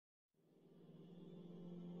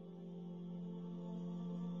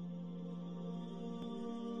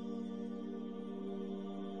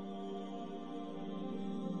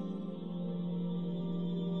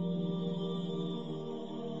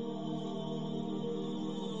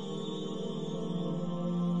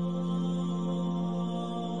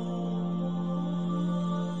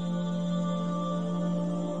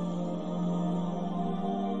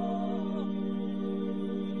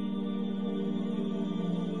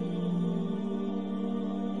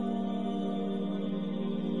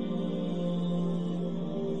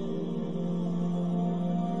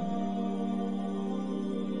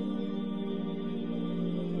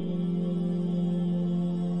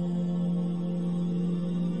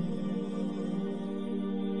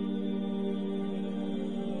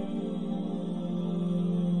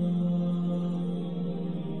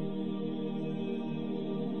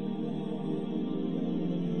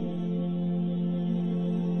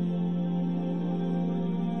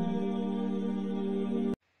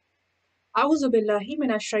أعوذ بالله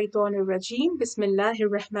من الشيطان الرجيم بسم الله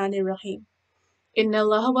الرحمن الرحيم إن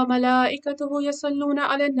الله وملائكته يصلون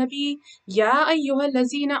على النبي يا أيها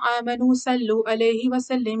الذين آمنوا صلوا عليه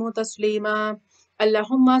وسلموا تسليما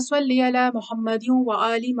اللهم صل على محمد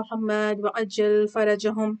وآل محمد وعجل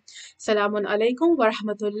فرجهم سلام عليكم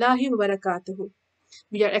ورحمة الله وبركاته.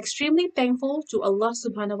 We are extremely thankful to Allah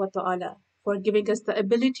subhanahu wa ta'ala for giving us the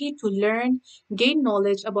ability to learn, gain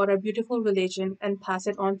knowledge about our beautiful religion, and pass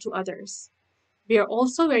it on to others. We are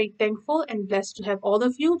also very thankful and blessed to have all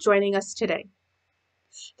of you joining us today.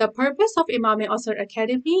 The purpose of Imam-e-Asr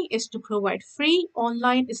Academy is to provide free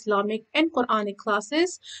online Islamic and Qur'anic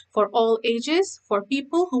classes for all ages for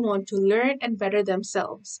people who want to learn and better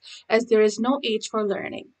themselves, as there is no age for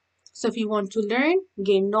learning. So if you want to learn,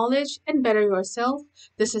 gain knowledge, and better yourself,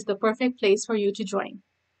 this is the perfect place for you to join.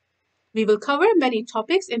 We will cover many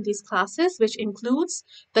topics in these classes, which includes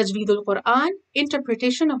Tajweedul Qur'an,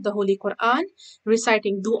 interpretation of the Holy Qur'an,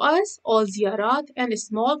 reciting du'as, all ziyarat, and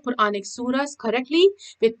small Qur'anic surahs correctly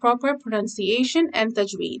with proper pronunciation and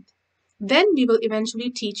tajweed. Then we will eventually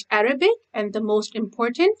teach Arabic and the most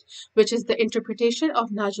important, which is the interpretation of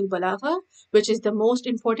Nahjul Balagha, which is the most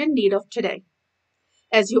important need of today.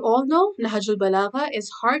 As you all know, Nahjul Balagha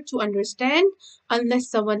is hard to understand unless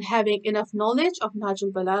someone having enough knowledge of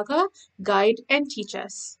Nahjul Balagha guide and teach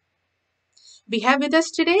us. We have with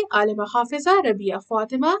us today Alima Hafiza Rabiya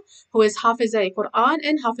Fatima, who is Hafiza Quran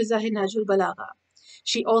and Hafiza Nahjul Balagha.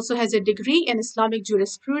 She also has a degree in Islamic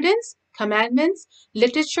jurisprudence, commandments,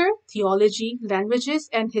 literature, theology, languages,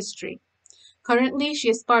 and history. Currently, she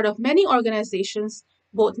is part of many organizations,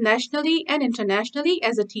 both nationally and internationally,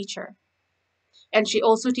 as a teacher. And she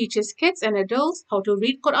also teaches kids and adults how to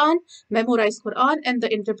read Quran, memorize Quran, and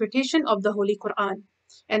the interpretation of the Holy Qur'an.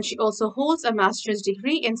 And she also holds a master's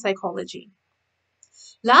degree in psychology.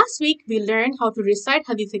 Last week, we learned how to recite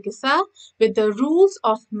Hadith-e-Kisa with the rules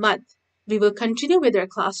of Mad. We will continue with our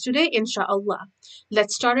class today, inshallah.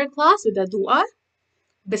 Let's start our class with a dua.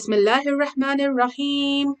 Bismillahir Rahmanir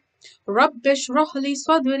Rahim. رب اشرح لي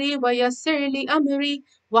صدري ويسر لي أمري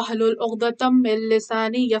واحلل عقدة من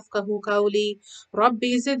لساني يفقه قولي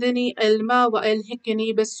ربي زدني علما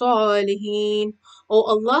وألحقني بالصالحين. O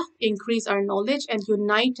Allah, increase our knowledge and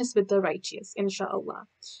unite us with the righteous, inshallah.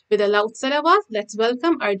 With a loud salawat, let's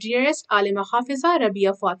welcome our dearest Alima Hafiza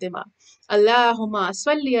Rabiya Fatima. Allahumma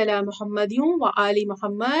salli ala Muhammadin wa ali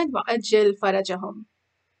Muhammad wa ajil farajahum.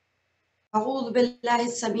 أعوذ بالله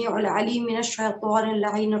السميع العليم من الشيطان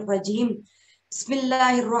اللعين الرجيم بسم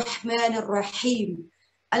الله الرحمن الرحيم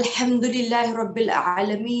الحمد لله رب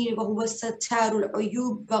العالمين وهو الستار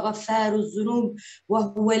العيوب وغفار الذنوب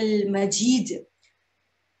وهو المجيد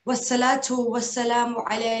والصلاة والسلام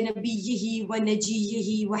على نبيه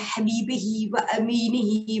ونجيه وحبيبه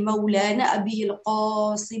وأمينه مولانا أبي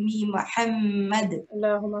القاسم محمد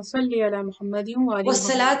اللهم صل على محمد وعلى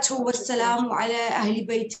والصلاة والسلام على أهل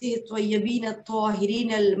بيته الطيبين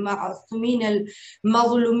الطاهرين المعصومين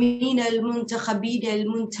المظلومين المنتخبين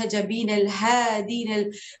المنتجبين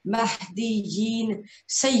الهادين المهديين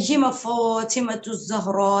سيما فاطمة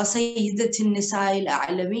الزهراء سيدة النساء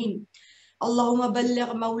الأعلمين اللهم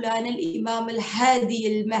بلغ مولانا الإمام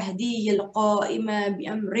الهادي المهدي القائم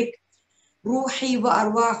بأمرك روحي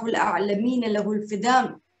وأرواح الأعلمين له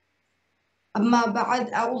الفداء أما بعد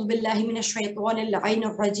أعوذ بالله من الشيطان اللعين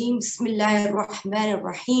الرجيم بسم الله الرحمن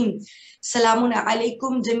الرحيم سلام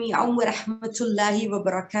عليكم جميعا ورحمة الله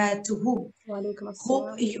وبركاته.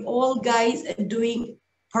 Hope you all guys are doing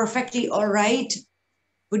perfectly all right,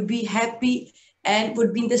 would be happy and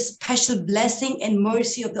would be in the special blessing and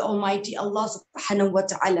mercy of the Almighty Allah subhanahu wa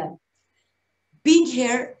ta'ala. Being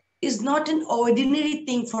here is not an ordinary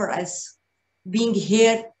thing for us. Being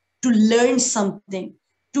here to learn something,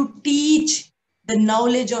 to teach the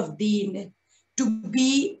knowledge of Deen, to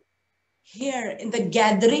be here in the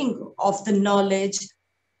gathering of the knowledge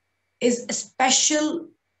is a special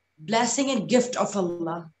blessing and gift of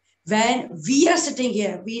Allah. When we are sitting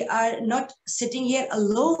here, we are not sitting here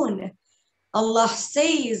alone. Allah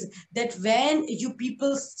says that when you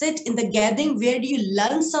people sit in the gathering where you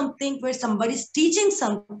learn something, where somebody is teaching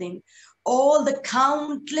something, all the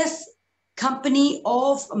countless company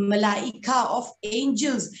of malaika, of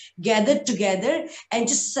angels gathered together and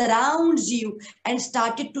just surrounds you and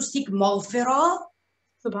started to seek maghfirah,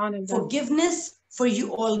 forgiveness for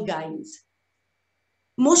you all guys.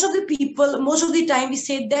 Most of the people, most of the time we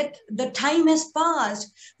say that the time has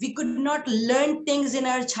passed. We could not learn things in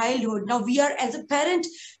our childhood. Now we are, as a parent,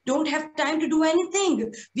 don't have time to do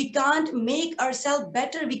anything. We can't make ourselves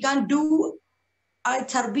better. We can't do our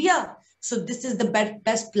tarbiyah. So this is the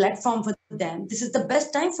best platform for them. This is the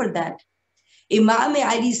best time for that. Imam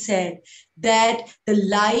Ali said that the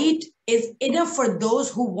light is enough for those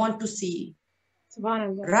who want to see.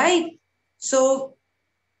 Subhanallah. Right? So,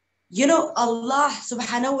 you know, Allah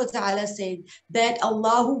subhanahu wa ta'ala said that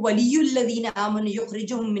Allahu waliyul ladhina amanu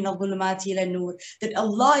yukhrijuhum min adh-dhulumati ila nur. That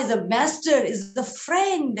Allah is a master, is a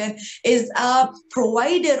friend, is a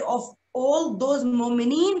provider of all those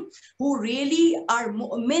mu'mineen who really are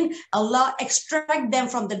mu'min. Allah extract them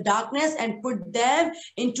from the darkness and put them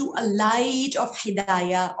into a light of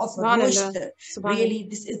hidayah, of rushd. Really,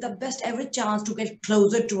 this is the best ever chance to get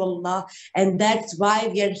closer to Allah. And that's why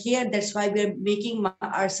we are here. That's why we are making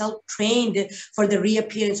ourselves trained for the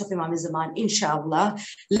reappearance of Imam Zaman, inshallah.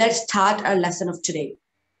 Let's start our lesson of today.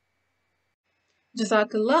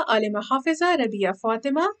 Jazakallah, Alima Hafiza Rabiya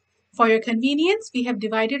Fatima. For your convenience, we have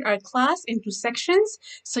divided our class into sections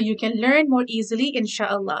so you can learn more easily,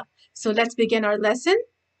 inshallah. So let's begin our lesson.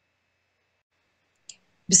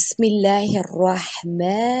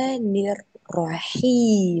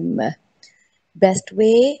 Bismillahirrahmanirrahim. Best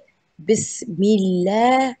way,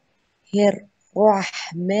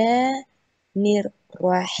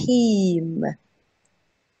 Bismillahirrahmanirrahim.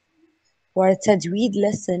 For a tajweed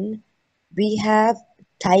lesson, we have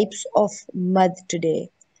types of mad today.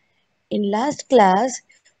 In last class,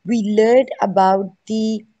 we learned about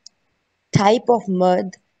the type of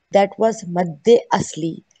mad that was madde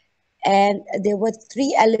asli. And there were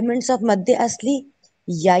three elements of madde asli: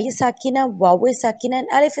 ya sakina, waw sakina, and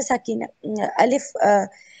alif sakina.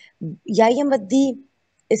 Ya maddi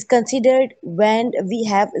is considered when we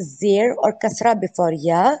have zer or kasra before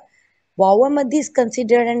ya. Waw maddi is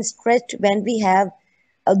considered and stretched when we have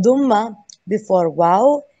a dhamma before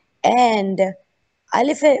waw, and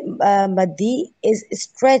alif maddi is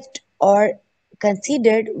stretched or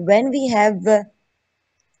considered when we have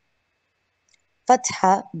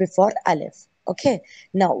fatha before alif. Okay,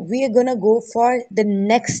 now we are gonna go for the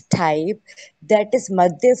next type, that is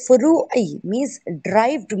madde furu'i, means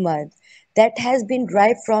derived mad, that has been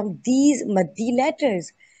derived from these maddi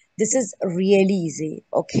letters. This is really easy.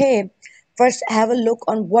 Okay, first have a look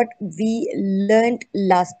on what we learned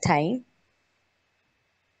last time.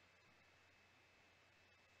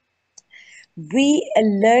 We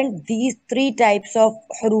learned these three types of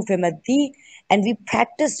huruf maddi, and we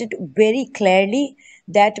practiced it very clearly,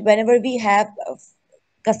 that whenever we have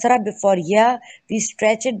kasra before ya, we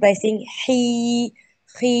stretch it by saying he.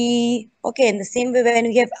 Okay, in the same way, when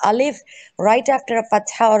we have alif right after a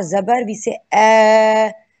fatha or zabar, we say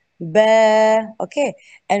ba. Okay,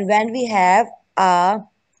 and when we have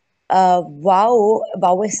waw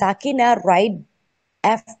sakina right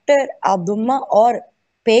after a dhamma or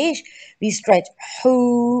pesh, we stretch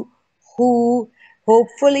who.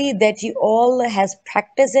 Hopefully that you all has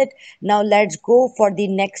practiced it. Now let's go for the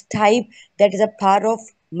next type, that is a part of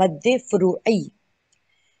madde furu'i.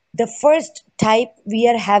 The first type we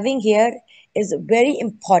are having here is very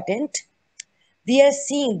important. We are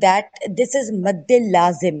seeing that this is madde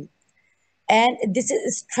lazim, and this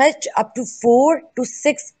is stretched up to 4 to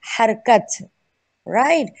 6 harakats,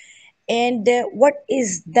 right? And what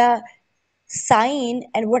is the sign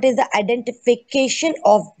and what is the identification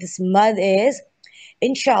of this mad is,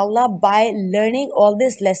 inshallah, by learning all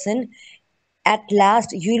this lesson, at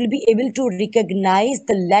last you will be able to recognize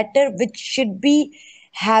the letter which should be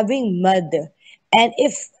having mad. And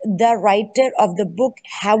if the writer of the book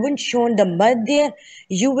haven't shown the mad there,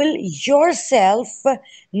 you will yourself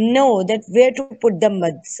know that where to put the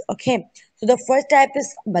mads. Okay, so the first type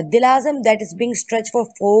is mad lazim, that is being stretched for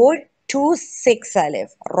 4 to 6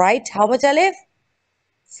 alif, right? How much alif?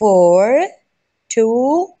 4,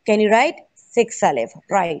 2, can you write? 6 alif,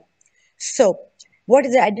 right? So what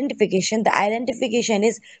is the identification? The identification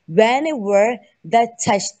is whenever the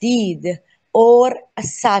tashdid or a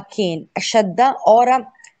sakin, a shadda or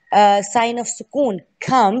a sign of sukoon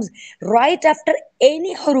comes right after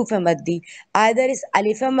any huruf maddi, either is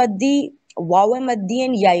alif maddi, waw maddi,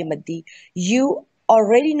 and ya maddi. You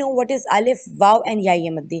already know what is alif, waw, and ya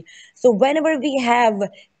maddi. So whenever we have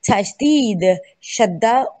tashdid,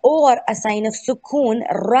 shadda, or a sign of sukoon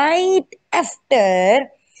right after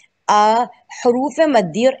a huruf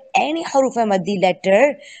maddi or any huruf maddi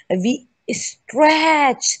letter, we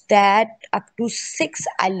stretch that up to 6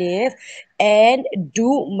 alif and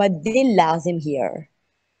do maddi lazim here.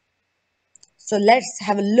 So let's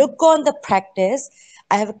have a look on the practice.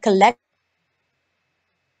 I have collected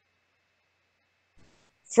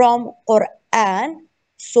from Qur'an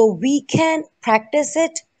so we can practice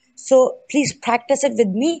it. So please practice it with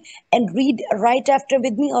me and read right after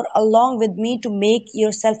with me or along with me to make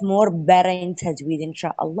yourself more better in tajweed,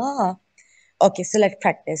 inshallah. Okay, so let's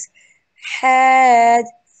practice. Had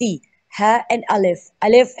fi. ha and alif.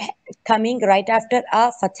 Alif coming right after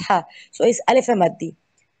a fatha. So it's alif maddi.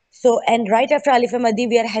 So, and right after alif maddi,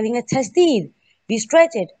 we are having a tasdeed. We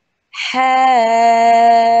stretch it. Hajjuka.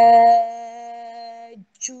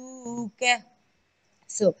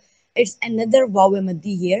 So, it's another waw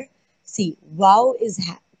maddi here. See, waw is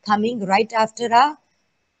coming right after a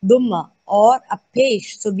dumma or a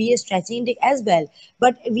pesh. So, we are stretching it as well.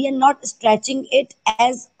 But we are not stretching it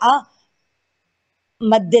as a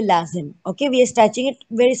madde lazim. Okay, we are stretching it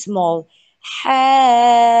very small. Hajjuka.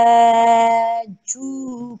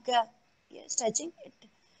 We are stretching it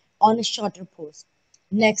on a shorter pose.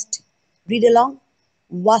 Next, read along.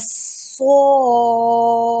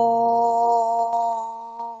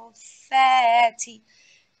 Wasofati.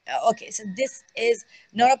 Okay, so this is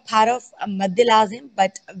not a part of madde lazim,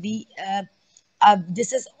 but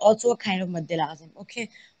this is also a kind of madde lazim. Okay,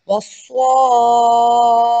 wasofati.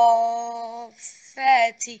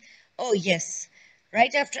 Oh yes,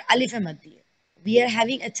 right after alif maddi, we are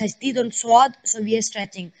having a tajdeed on swad, so we are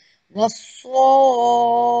stretching.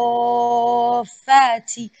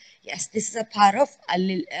 Wasofati. Yes, this is a part of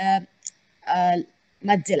madde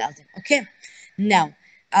lazim. Okay, now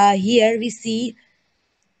here we see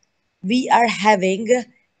we are having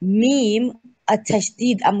meme, a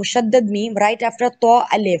tashdid, a mushaddad meme right after to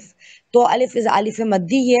alif. To alif is alif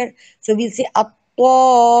maddi here. So we'll say to.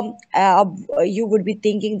 You would be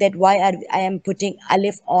thinking that why I am putting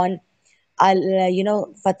alif on,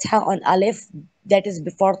 fatha on alif that is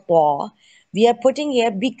before to. We are putting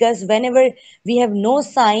here because whenever we have no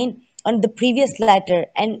sign on the previous letter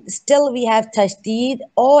and still we have tashdid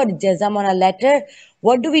or jazam on a letter,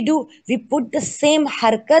 what do? We put the same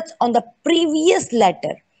harkat on the previous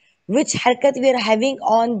letter. Which harkat we are having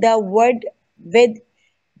on the word with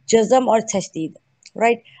jazam or tashdid,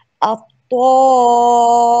 right? Ato,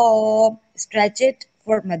 stretch it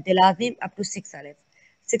for mad lazim up to 6 alif,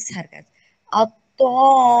 6 harkat. Ato.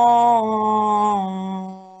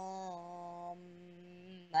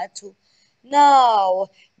 Now,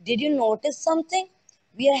 did you notice something?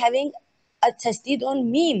 We are having a tasdeed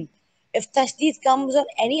on meme. If tasdeed comes on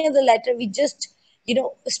any other letter, we just,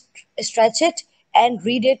 stretch it and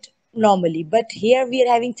read it normally. But here we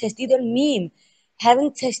are having tasdeed on meme.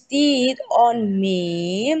 Having tasdeed on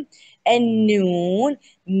meme and noon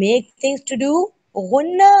make things to do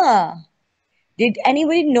gunna. Did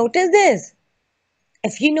anybody notice this?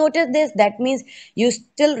 If you notice this, that means you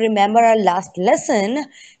still remember our last lesson.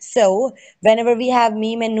 So, whenever we have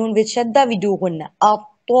meme and noon with shadda, we do gunna.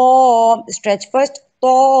 To, stretch first,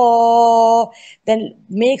 to, then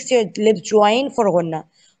makes your lips join for gunna.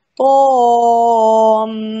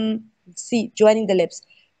 To, see, joining the lips.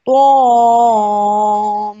 To,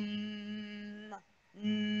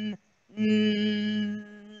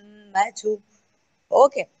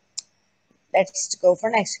 okay, let's go for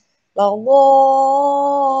next. Luna.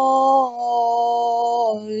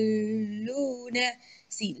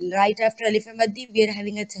 See, right after Alif Maddi, we are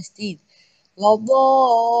having a tasdeed. Luna.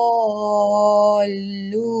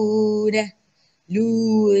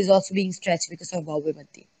 Lu is also being stretched because of Waw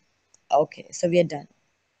Maddi. Okay, so we are done.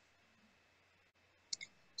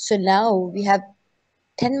 So now we have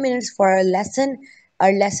 10 minutes for our lesson.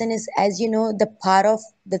 Our lesson is, as you know, the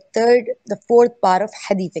fourth part of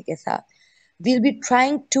Hadith-e-Kisa. We'll be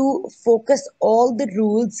trying to focus all the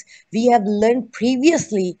rules we have learned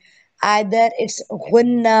previously. Either it's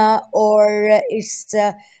ghunna or it's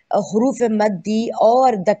huruf maddi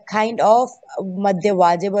or the kind of madde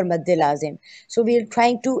wajib or madde lazim. So we are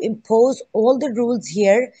trying to impose all the rules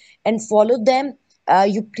here and follow them.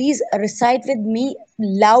 You please recite with me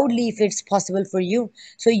loudly if it's possible for you.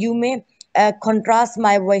 So you may contrast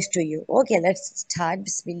my voice to you. Okay, let's start.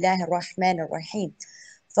 Bismillahir Rahmanir Rahim.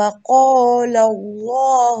 فقال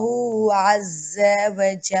الله عز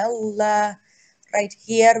وجل. Right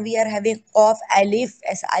here we are having qaf alif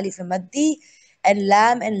as alif maddi and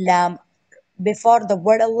lam. Before the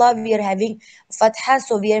word Allah we are having fatha,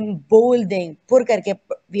 so we are bolding. Pur karke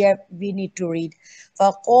we need to read.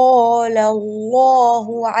 فقال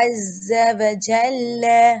الله عز وجل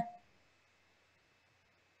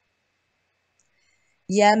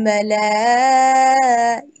Ya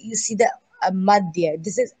mala. You see the mud there.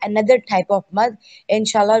 This is another type of mud.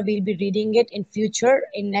 Inshallah, we'll be reading it in future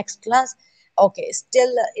in next class. Okay,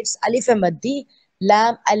 still it's alif maddi.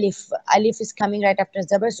 Lam alif. Alif is coming right after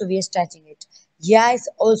zabar, so we are stretching it. Ya is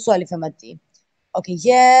also alif maddi. Okay,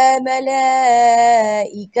 ya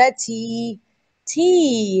malaikati.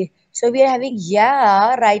 T. So we are having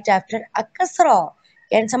ya right after a kasra.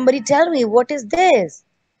 Can somebody tell me what is this?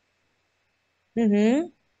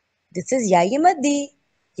 This is ya maddi.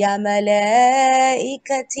 Ya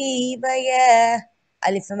malaikati baya.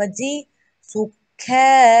 Alif maddi.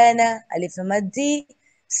 Sukana. Alif maddi.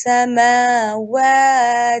 Samawati.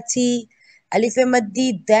 Alif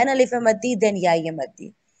maddi. Then alif maddi. Then ya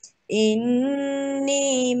maddi.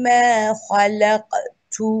 إني ما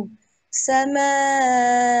خلقت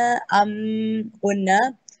سماء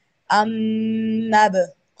قلنا مب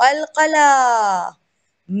قلقلة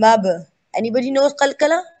مب. Anybody knows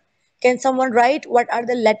qalqala? Can someone write what are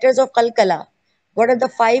the letters of qalqala? What are the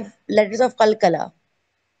 5 letters of qalqala?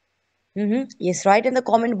 Yes, write in the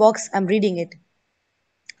comment box. I'm reading it.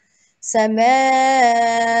 سماء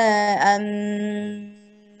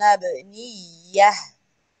مبنية.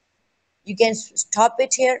 You can stop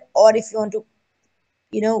it here, or if you want to,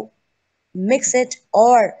 mix it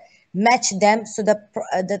or match them. So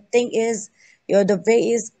the thing is, the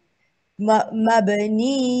way is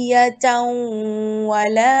مبنية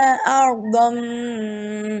ولا أرضا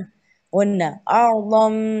قلنا أرضا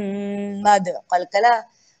قلقلة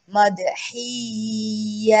مدحية.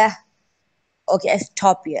 Okay, I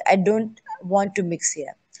stop here. I don't want to mix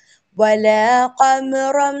here. ولا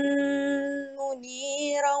قمرا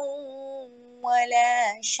منيرا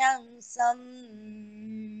ولا شمسا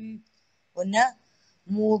قلنا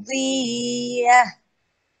مضية.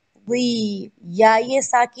 Ya ye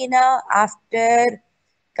sakina after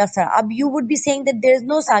kasra. You would be saying that there is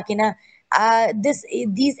no sakina.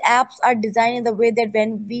 These apps are designed in the way that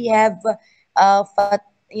when we have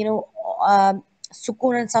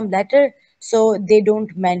sukun and some letter, so they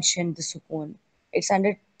don't mention the sukun. It's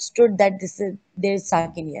understood that there is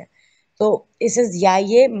sakin here. So it says ya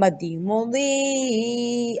ye madi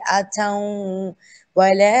mudi atau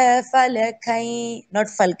wala falakai, not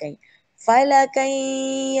falkai. فلكا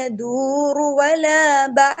يدور ولا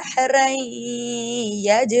بحرا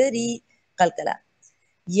يجري قلقلة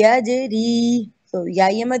يجري. So ya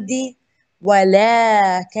maddi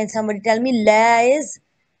wala. Can somebody tell me la is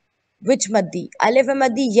which maddi? Alif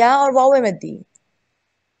maddi, ya or waw maddi?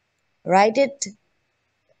 Write it.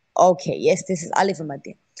 Okay, yes, this is alif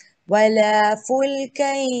maddi. ولا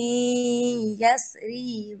فلكا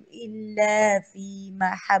يسري إلا في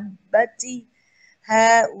محبتي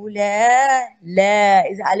هؤلاء. La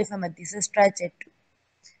is alif maddi, so stretch it.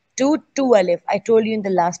 Two alif. I told you in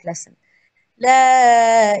the last lesson.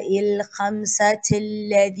 لا الخمسة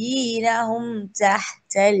الذين هم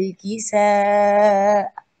تحت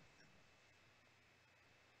الكساء.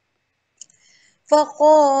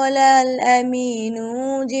 فقال الأمين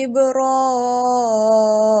جبرائيل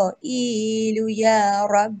يا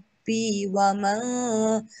ربي ومن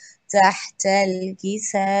تحت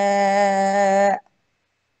الكساء.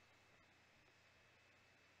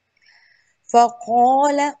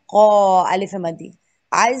 فقال ألف مدي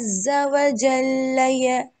عز وجل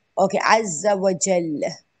أوكي عز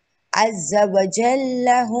وجل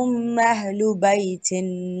هم أهل بيت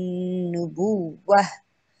النبوة.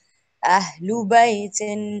 أهل بيت.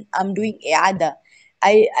 I'm doing إعادة.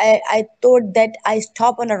 I thought that I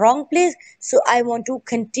stop on a wrong place, so I want to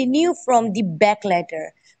continue from the back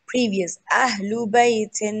letter. Previous أهل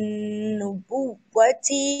بيت النبوة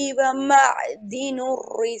ومعدن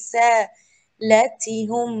الرسالة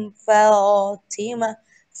هم فاطمة.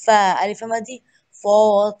 ألف مدي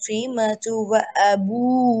فاطمة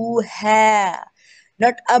وأبوها,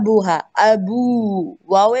 not abuha, abu.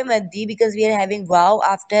 Waw maddi, because we are having waw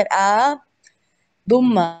after a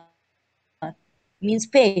dumma, means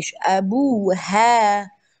pesh. Abuha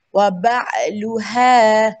wa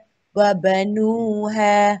ba'luha wa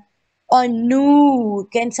banuha. On nu,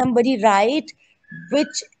 can somebody write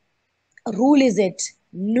which rule is it?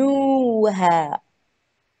 Nuha.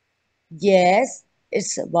 Yes,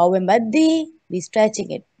 it's waw maddi. We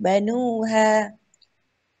stretching it. Banuha.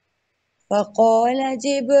 فقال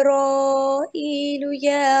جبرائيل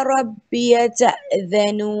يا ربي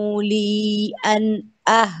تأذن لي أن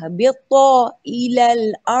أهبط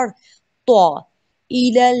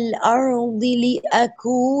إلى الأرض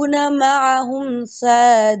لأكون معهم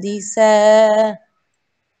سادسا.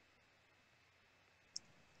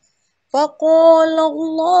 فقال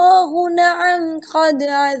الله نعم قد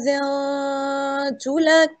أذنت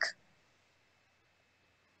لك.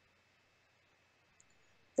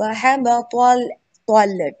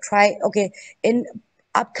 Try. Okay, in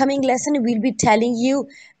upcoming lesson we'll be telling you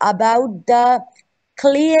about the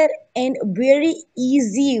clear and very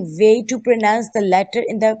easy way to pronounce the letter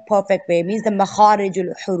in the perfect way, means the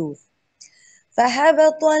makharijul huruf.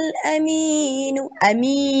 فهبط الأمين.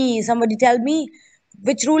 أمي. Somebody tell me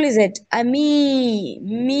which rule is it? أمي.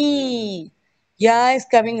 Me. Ya is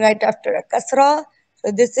coming right after a kasra,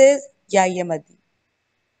 so this is ya madi.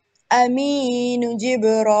 Aminu Jib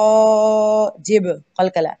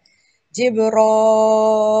qalqala.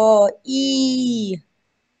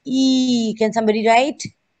 Can somebody write?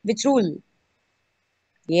 Which rule?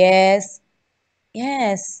 Yes.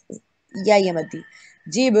 Yes. Ya Yamati.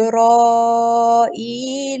 جبرائيل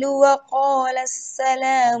وقال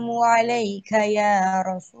السلام عليك يا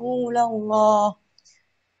رسول الله.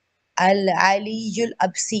 Al-Aliyul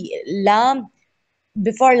Absi. Lam.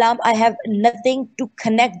 Before lam, I have nothing to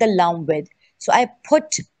connect the lam with. So I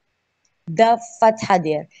put the fatha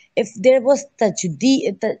there. If there was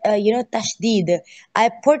tashdid, I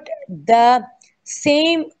put the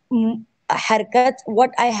same harkat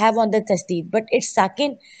what I have on the tashdid. But it's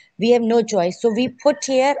sakin, we have no choice. So we put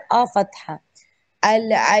here a fatha.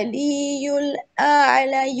 Al-aliyul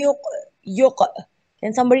a'la yuq.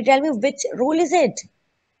 Can somebody tell me which rule is it?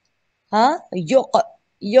 Huh? Yuq.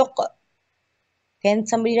 Can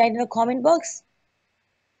somebody write in the comment box?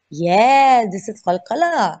 Yes, this is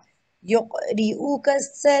qalqala. يقرئك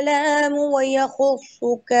السلام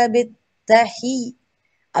ويخصك بالتحي.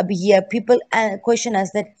 Here people question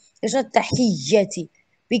us that it's not tahiyyati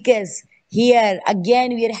because here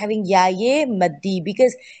again we are having yaye maddi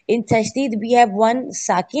because in tashdid we have one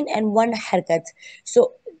sakin and one harkat.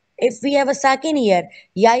 So if we have a sakin here,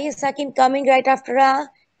 yaye sakin coming right after a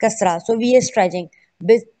kasra. So we are stretching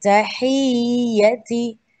بالتحية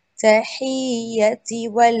تحية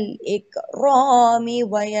والإكرام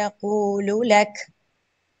ويقول لك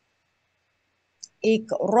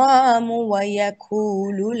إكرام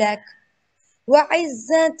ويقول لك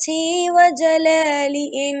وعزتي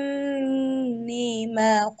وجلالي إني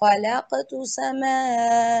ما خلقت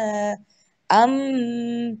سماء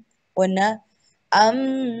قلنا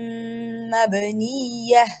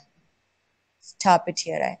مبنية. Stop it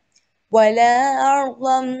here, right? ولا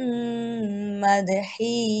أرضا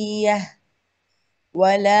مدحية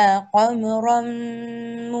ولا قمرا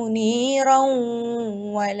منيرا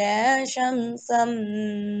ولا شمسا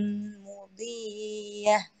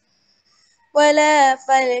مضية ولا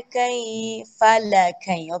فلكين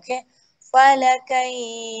okay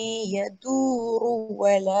فلكين يدور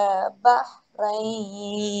ولا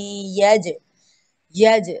بحرين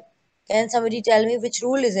يج. Can somebody tell me which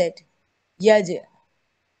rule is it? يج.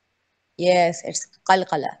 Yes, it's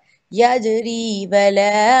qalqala. يجري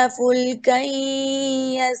بلا فلكا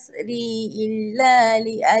يسري إلا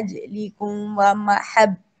لأجلكم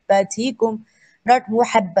ومحبتكم. Not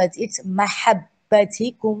محبت, it's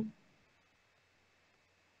محبتكم.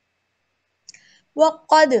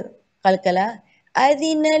 وقد قلقلة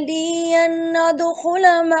أذن لي أن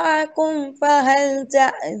أدخل معكم فهل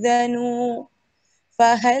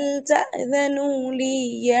تأذنوا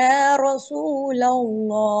لي يا رسول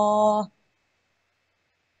الله.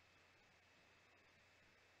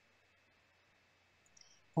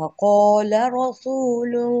 فقال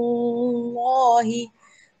رسول الله.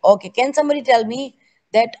 Okay, can somebody tell me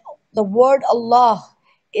that the word Allah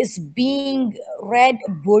is being read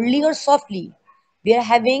boldly or softly? We are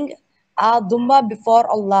having a Dumba before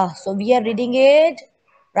Allah. So we are reading it.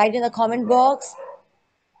 Write in the comment box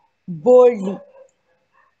boldly.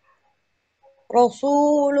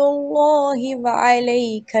 رسول الله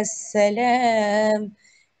وعليك السلام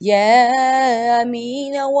يا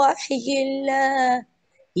أمين وحي الله.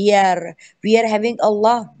 Here we are having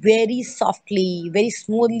Allah very softly, very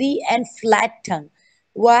smoothly and flat tongue.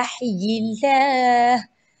 وحي الله.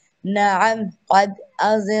 نعم قد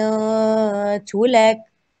أذنت لك.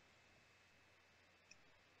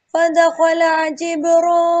 فدخل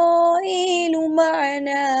جبرائيل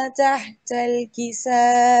معنا تحت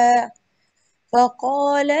الكساء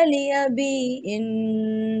فقال لأبي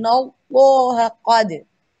إن الله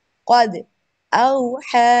قد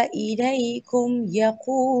أوحى إليكم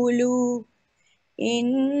يقول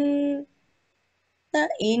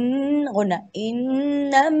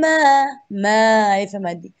إنما ما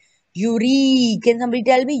فمدي يري. Can somebody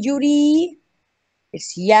tell me يري?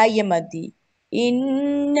 It's يا يمدي.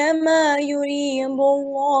 إنما يريد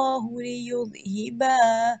الله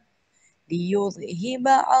ليذهب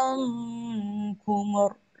عنكم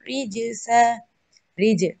الرجس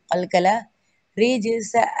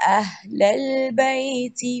رجس أهل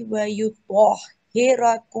البيت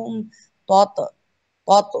ويطهركم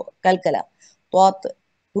قلقلة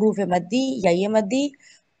حروف مدي يا مدي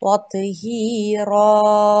تطهيرا.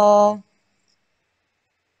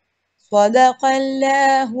 صدق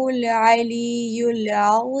الله العلي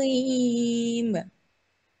العظيم.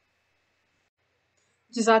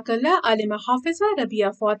 Jazakallah, Alima Hafiza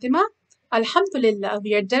Rabiya Fatima. Alhamdulillah,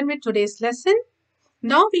 we are done with today's lesson.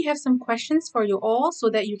 Now we have some questions for you all so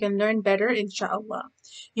that you can learn better, inshallah.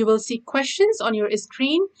 You will see questions on your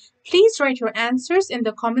screen. Please write your answers in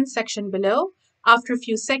the comment section below. After a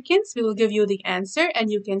few seconds, we will give you the answer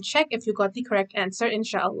and you can check if you got the correct answer,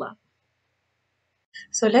 inshallah.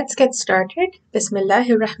 So let's get started.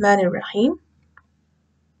 Bismillahirrahmanirrahim.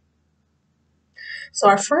 So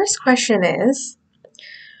our first question is,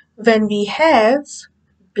 when we have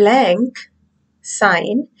blank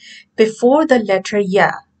sign before the letter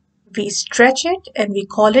ya, we stretch it and we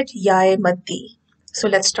call it ya maddi. So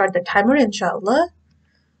let's start the timer, inshallah.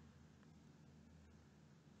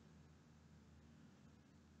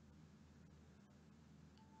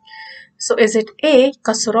 So is it A,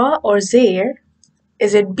 kasra or zair?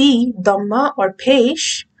 Is it B, dhamma or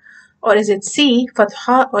pesh? Or is it C,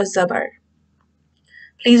 fatha or zabar?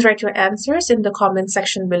 Please write your answers in the comment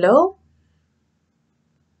section below.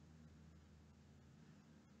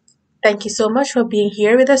 Thank you so much for being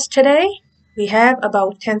here with us today. We have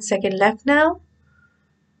about 10 seconds left now.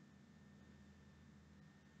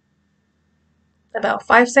 About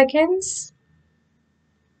 5 seconds.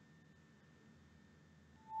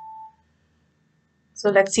 So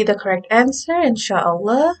let's see the correct answer,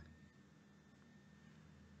 inshallah.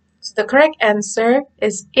 So the correct answer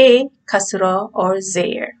is A, kasra or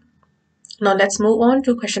zair. Now let's move on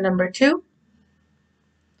to question number 2.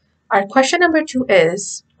 Our question number 2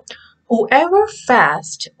 is, whoever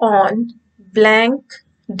fasts on blank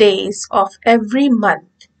days of every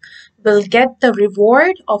month will get the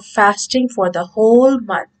reward of fasting for the whole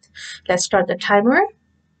month. Let's start the timer.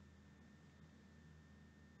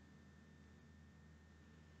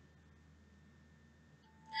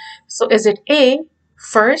 So is it A,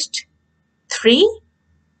 first 3?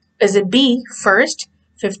 Is it B, first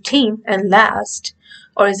 15 and last?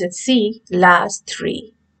 Or is it C, last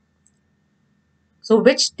 3? So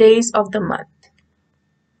which days of the month?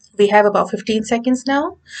 We have about 15 seconds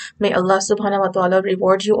now. May Allah subhanahu wa ta'ala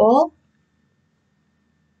reward you all.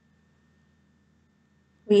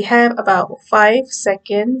 We have about 5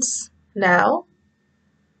 seconds now.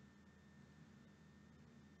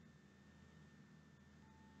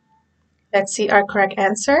 Let's see our correct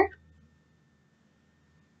answer.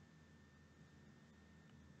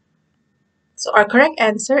 So our correct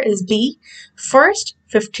answer is B, first,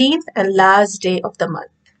 15th, and last day of the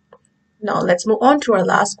month. Now let's move on to our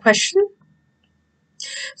last question.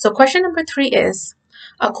 So question number 3 is,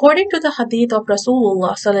 according to the hadith of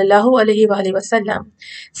Rasulullah sallallahu alaihi wasallam,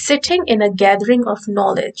 sitting in a gathering of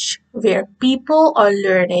knowledge where people are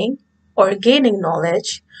learning or gaining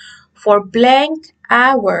knowledge for blank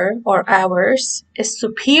hour or hours is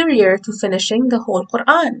superior to finishing the whole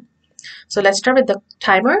Qur'an. So let's start with the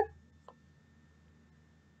timer.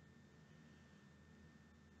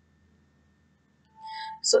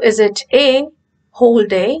 So is it A, whole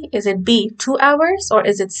day? Is it B, 2 hours? Or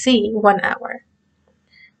is it C, 1 hour?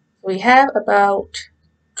 We have about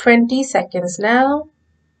 20 seconds now.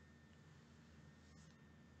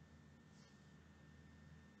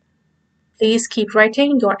 Please keep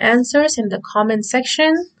writing your answers in the comment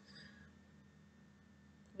section.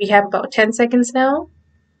 We have about 10 seconds now.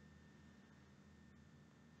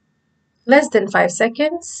 Less than 5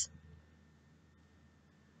 seconds.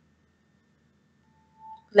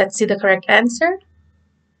 Let's see the correct answer.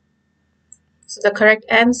 So the correct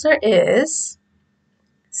answer is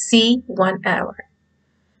C, 1 hour.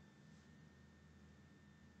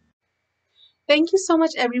 Thank you so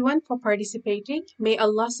much everyone for participating. May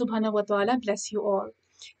Allah subhanahu wa ta'ala bless you all.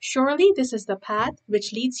 Surely this is the path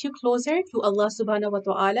which leads you closer to Allah subhanahu wa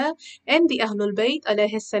ta'ala and the Ahlul Bayt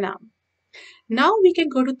alayhi salam. Now we can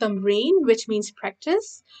go to tamreen, which means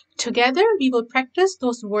practice. Together we will practice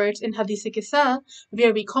those words in Hadith-e-Kisa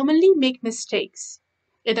where we commonly make mistakes.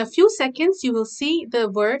 In a few seconds you will see the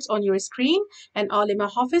words on your screen and Alima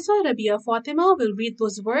Hafiza Rabiya Fatima will read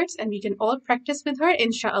those words and we can all practice with her,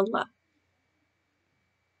 inshallah.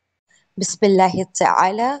 Bismillah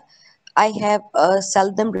ta'ala. I have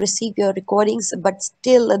seldom received your recordings, but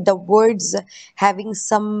still the words having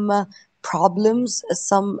some problems,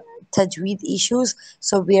 some tajweed issues.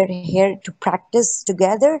 So we are here to practice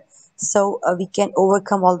together so we can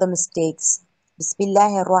overcome all the mistakes.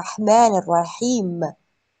 Bismillahir Rahmanir Rahim.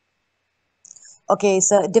 Okay,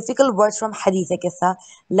 so difficult words from Hadith-e-Kisa.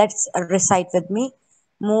 Let's recite with me.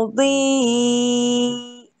 Mudi'ah.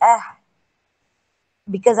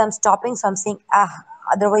 Because I'm stopping, so I'm saying ah.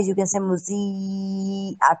 Otherwise, you can say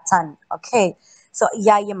muzi'atan. Okay. So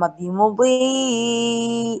ya maddi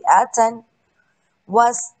muzi'atan.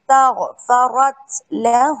 Wastaghfarat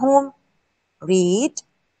lahum. Read.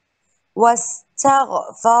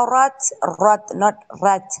 Wastaghfarat rat, not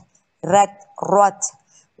rat. Rat.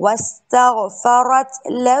 Wastaghfarat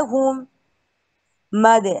lahum.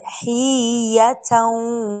 مدحية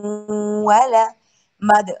ولا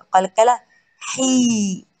مد قلقلة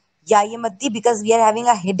حي yeah ye maddi because we are having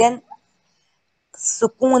a hidden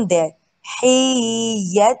sukoon there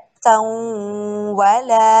حية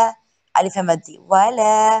ولا alif maddi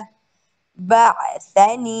ولا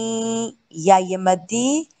بعثني يا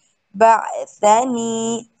يمدي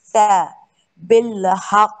بعثني ثا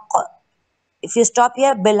بالحق if you stop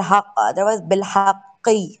here بالحق otherwise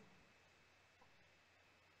بالحقي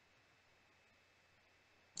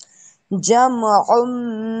جمع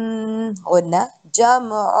قلنا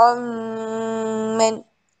جمع من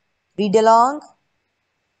read along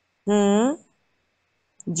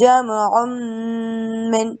جمع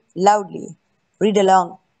من loudly read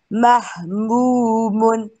along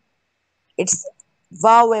محموم it's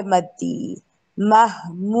واو مدي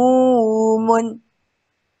محموم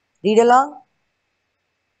read along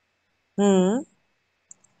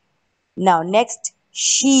now next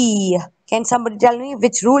she can somebody tell me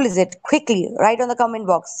which rule is it quickly write on the comment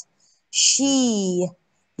box she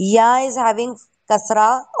ya is having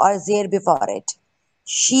kasra or zir before it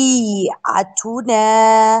she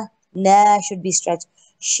atuna na should be stretched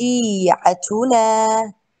she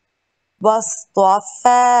atuna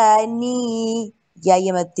واصطفاني يا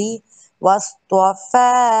يمدي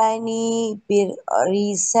واصطفاني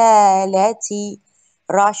برسالتي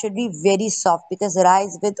Ra should be very soft because Ra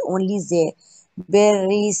is with only Zay.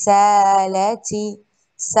 برسالتي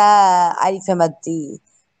sa alif maddi.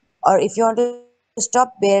 Or if you want to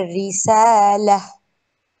stop برسالة.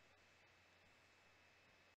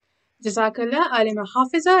 Jazakallah, Alima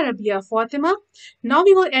Hafiza Rabiya Fatima. Now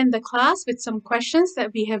we will end the class with some questions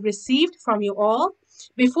that we have received from you all.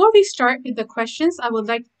 Before we start with the questions, I would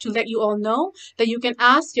like to let you all know that you can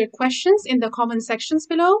ask your questions in the comment sections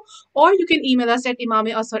below, or you can email us at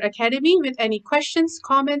ImameAsrAcademy with any questions,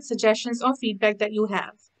 comments, suggestions, or feedback that you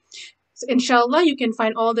have. So inshallah, you can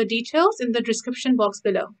find all the details in the description box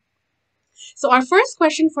below. So our first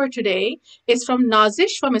question for today is from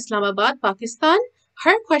Nazish from Islamabad, Pakistan.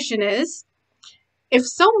 Her question is, if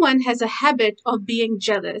someone has a habit of being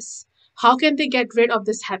jealous, how can they get rid of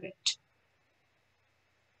this habit?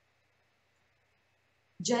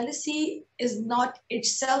 Jealousy is not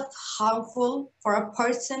itself harmful for a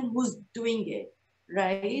person who's doing it,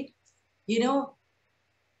 right?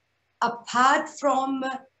 Apart from,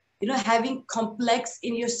 having complex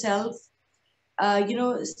in yourself,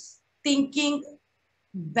 thinking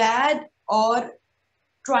bad or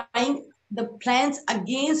trying the plans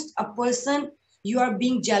against a person you are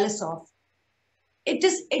being jealous of, it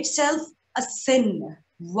is itself a sin.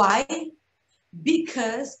 Why?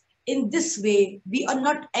 Because in this way we are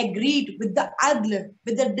not agreed with the adl,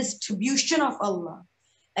 with the distribution of Allah,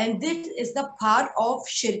 and this is the part of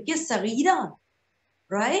shirk-e-saghira,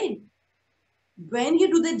 right? When you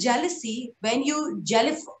do the jealousy, when you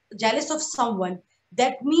jealous of someone,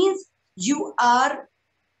 that means you are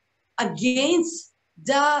against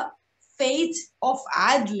the faith of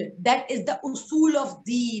adl, that is the usul of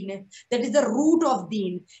deen, that is the root of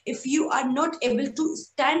deen. If you are not able to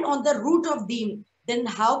stand on the root of deen, then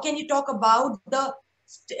how can you talk about the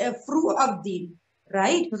fruit of deen,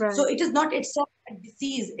 right? So it is not itself a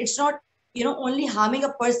disease. It's not only harming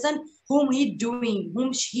a person whom he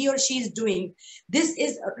or she is doing. This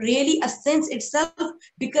is really a sense itself,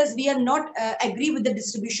 because we are not agree with the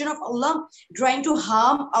distribution of Allah, trying to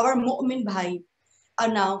harm our mu'min bhai.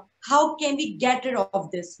 Now, how can we get rid of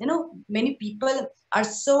this? Many people are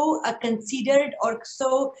so considered or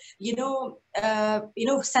so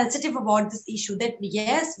sensitive about this issue, that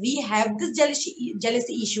yes, we have this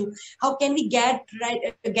jealousy issue. How can we get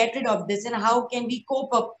rid of this, and how can we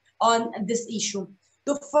cope up on this issue?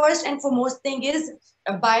 The first and foremost thing is,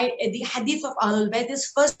 by the hadith of Ahlul Bayt, is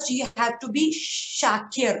first you have to be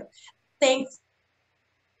shakir, thankful.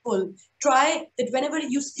 Try that whenever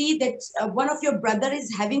you see that one of your brother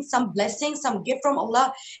is having some blessing, some gift from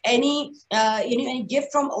Allah, any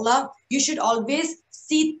gift from Allah, you should always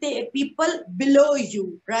see the people below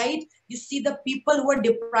you, right? You see the people who are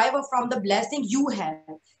deprived from the blessing you have.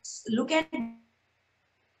 Look at them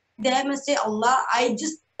and say, Allah, I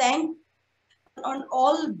just thank on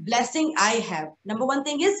all blessing I have. Number one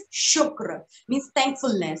thing is shukr, means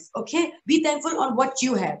thankfulness. Okay, be thankful on what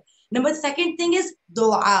you have. Second thing is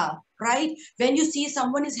dua, right? When you see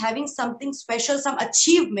someone is having something special, some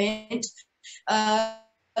achievement,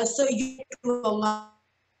 so you to Allah,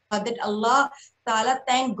 that Allah Ta'ala,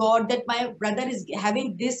 thank God that my brother is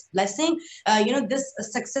having this blessing, this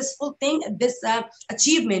successful thing, this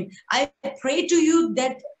achievement. I pray to you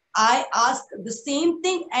that I ask the same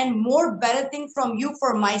thing and more better thing from you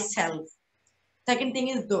for myself. Second thing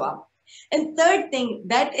is dua. And third thing,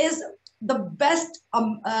 that is the best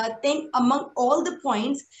thing among all the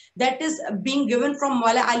points that is being given from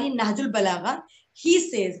Mawla Ali Nahjul Balagha. He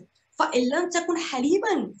says, فَإِن لَمْ تَكُنْ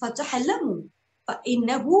حَلِيبًا فَتَحَلَّمُوا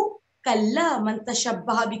فَإِنَّهُ كَلَّا مَنْ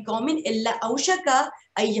تَشَبَّهَ بِقَوْمٍ إِلَّا أَوْشَكَ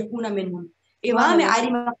أَن يَكُونَ مِنْهُم.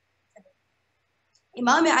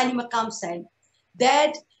 Imam Ali Maqam said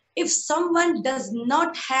that if someone does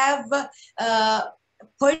not have a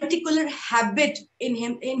particular habit in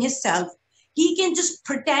himself, he can just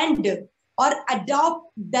pretend or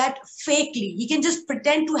adopt that fakely. He can just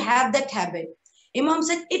pretend to have that habit. Imam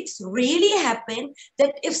said it's really happened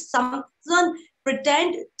that if someone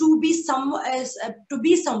pretend to be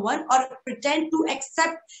someone or pretend to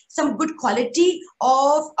accept some good quality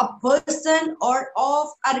of a person or of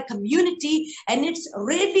our community, and it's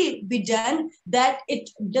really be done that it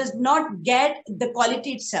does not get the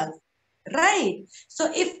quality itself. Right.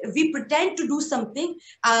 So if we pretend to do something,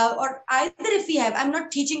 or either if we have, I'm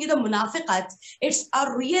not teaching you the munafiqat, it's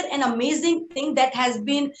a real and amazing thing that has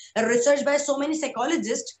been researched by so many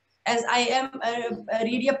psychologists, as I am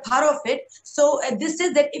really a part of it. So this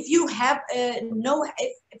is that if you have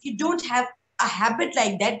if you don't have a habit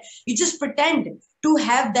like that, you just pretend to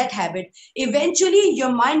have that habit. Eventually,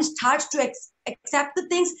 your mind starts to accept the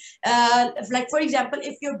things. Like for example,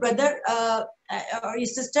 if your brother or your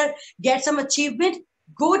sister gets some achievement,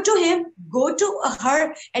 go to him, go to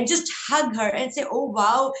her, and just hug her and say, "Oh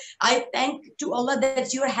wow, I thank to Allah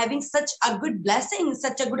that you are having such a good blessing,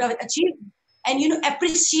 such a good achievement." And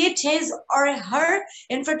appreciate his or her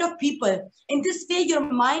in front of people. In this way, your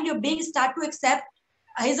mind, your being start to accept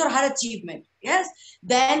his or her achievement. Yes.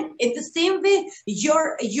 Then in the same way,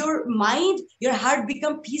 your mind, your heart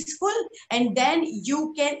become peaceful, and then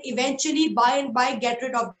you can eventually by and by get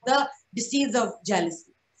rid of the disease of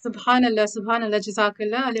jealousy. Subhanallah, Subhanallah,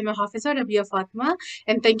 Jazakallah, Alima Hafiza Rabiya Fatima.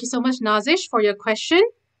 And thank you so much, Nazish, for your question.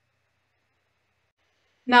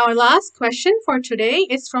 Now, our last question for today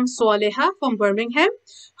is from Swaleha from Birmingham.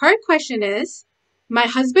 Her question is, my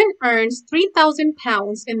husband earns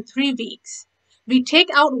 £3,000 in 3 weeks. We take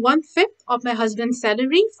out 1/5 of my husband's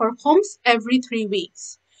salary for khums every 3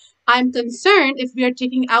 weeks. I'm concerned if we are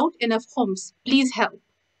taking out enough khums. Please help.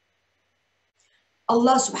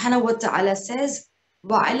 Allah subhanahu wa ta'ala says,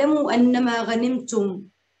 وَعَلَمُوا أَنَّمَا غَنِمْتُمْ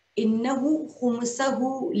إِنَّهُ خُمُسَهُ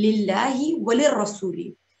لِلَّهِ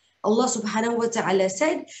وَلِلرَّسُولِ. Allah subhanahu wa ta'ala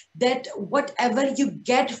said that whatever you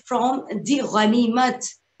get from the ghanimat,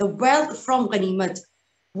 the wealth from ghanimat.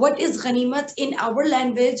 What is ghanimat in our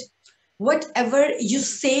language? Whatever you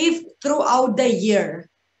save throughout the year.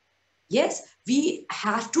 Yes, we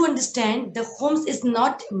have to understand the khums is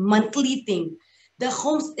not monthly thing. The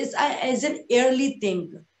khums is an yearly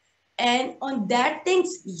thing. And on that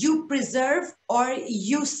things you preserve or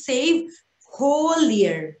you save whole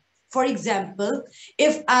year. For example,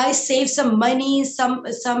 if I save some money,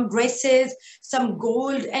 some dresses, some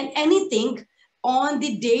gold and anything on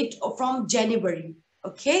the date from January,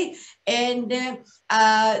 okay, and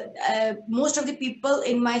most of the people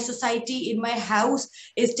in my society, in my house,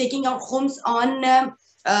 is taking out homes on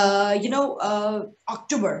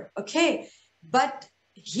October, okay, but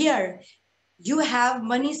here you have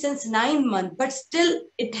money since 9 months, but still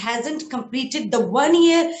it hasn't completed the 1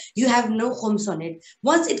 year. You have no homes on it.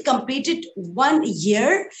 Once it completed 1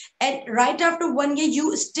 year, and right after 1 year,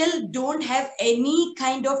 you still don't have any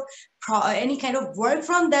kind of work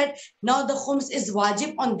from that. Now the homes is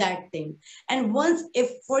wajib on that thing. And once,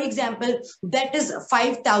 if for example that is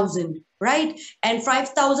 5,000, right, and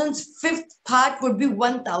 5,000's fifth part would be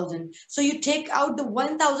 1,000. So you take out the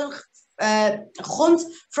 1,000 khums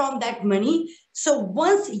from that money. So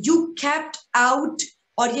once you kept out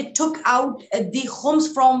or you took out the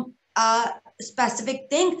khums from a specific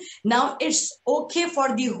thing, now it's okay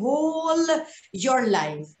for the whole your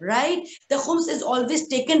life, right? The khums is always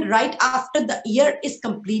taken right after the year is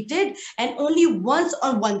completed, and only once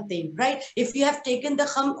on one thing, right? If you have taken the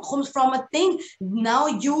khums from a thing, now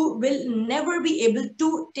you will never be able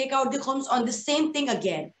to take out the khums on the same thing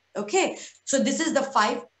again. Okay, so this is the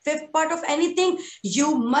 5/5 part of anything. You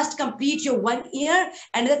must complete your 1 year.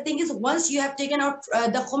 And the thing is, once you have taken out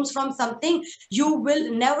the khums from something, you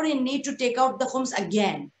will never need to take out the khums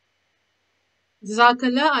again.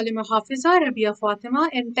 Jazakallah, Alima Hafiza Rabiya Fatima,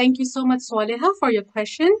 and thank you so much, Swaleha, for your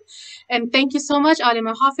question. And thank you so much,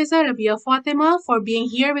 Alima Hafiza Rabiya Fatima, for being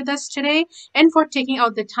here with us today and for taking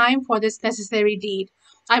out the time for this necessary deed.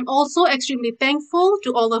 I'm also extremely thankful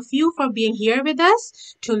to all of you for being here with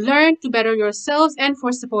us to learn, to better yourselves, and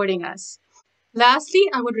for supporting us. Lastly,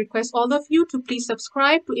 I would request all of you to please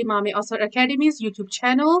subscribe to Imam-e-Asr Academy's YouTube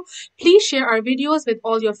channel. Please share our videos with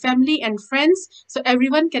all your family and friends so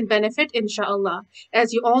everyone can benefit, inshallah.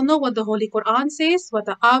 As you all know what the Holy Qur'an says,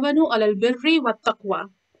 وَتَعَاوَنُوا عَلَى الْبِرِّ وَالتَّقْوَى,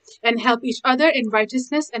 and help each other in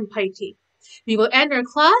righteousness and piety. We will end our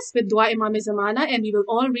class with Dua Imam Zamana and we will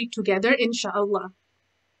all read together, inshallah.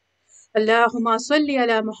 اللهم صل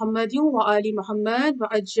على محمد وآل محمد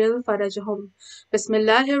وعجل فرجهم. بسم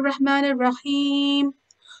الله الرحمن الرحيم.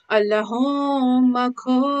 اللهم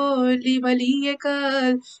كن لوليك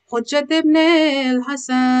الحجة ابن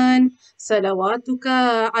الحسن صلواتك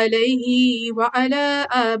عليه وعلى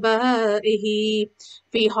آبائه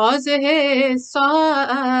في هذه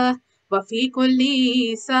الساعة وفي كل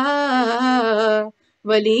ساعة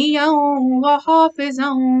وليا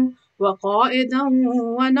وحافظا وقائدا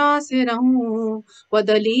وناصرا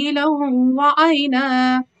ودليلا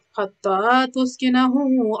وعينا حتى تسكنه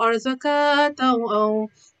أرزك طوعا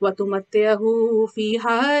وتمتعه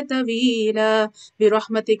فيها طويلا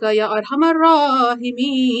برحمتك يا أرحم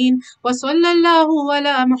الراحمين وصلى الله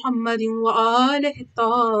على محمد وآله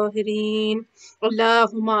الطاهرين.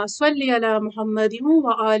 اللهم صل على محمد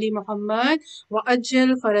وآل محمد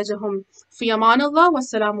وأجل فرجهم. في أمان الله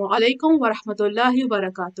والسلام عليكم ورحمة الله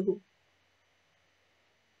وبركاته.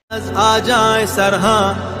 आ जाए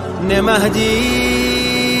सरहाने महदी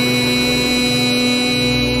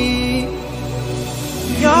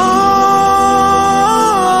या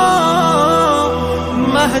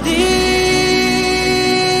महदी